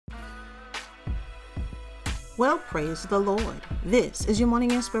Well, praise the Lord. This is your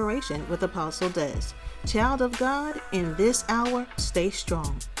morning inspiration with Apostle Des. Child of God, in this hour, stay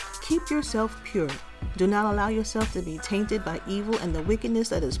strong. Keep yourself pure. Do not allow yourself to be tainted by evil and the wickedness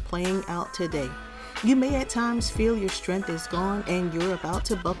that is playing out today. You may at times feel your strength is gone and you're about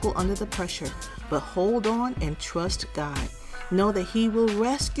to buckle under the pressure, but hold on and trust God. Know that He will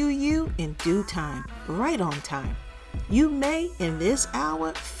rescue you in due time, right on time. You may, in this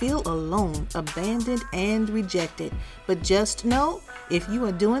hour, feel alone, abandoned, and rejected. But just know, if you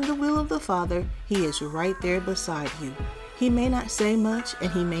are doing the will of the Father, He is right there beside you. He may not say much,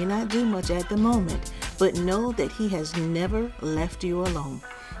 and He may not do much at the moment, but know that He has never left you alone.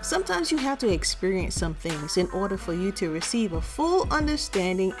 Sometimes you have to experience some things in order for you to receive a full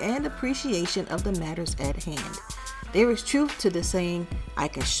understanding and appreciation of the matters at hand. There is truth to the saying, I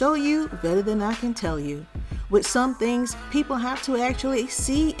can show you better than I can tell you. With some things, people have to actually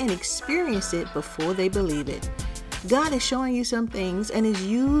see and experience it before they believe it. God is showing you some things and is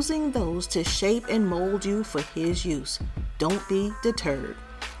using those to shape and mold you for His use. Don't be deterred.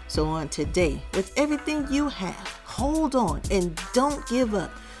 So on today, with everything you have, hold on and don't give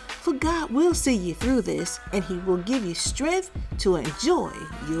up. For God will see you through this and He will give you strength to enjoy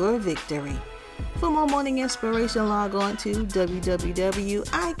your victory. For more morning inspiration, log on to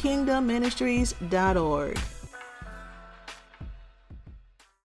www.ikingdomministries.org.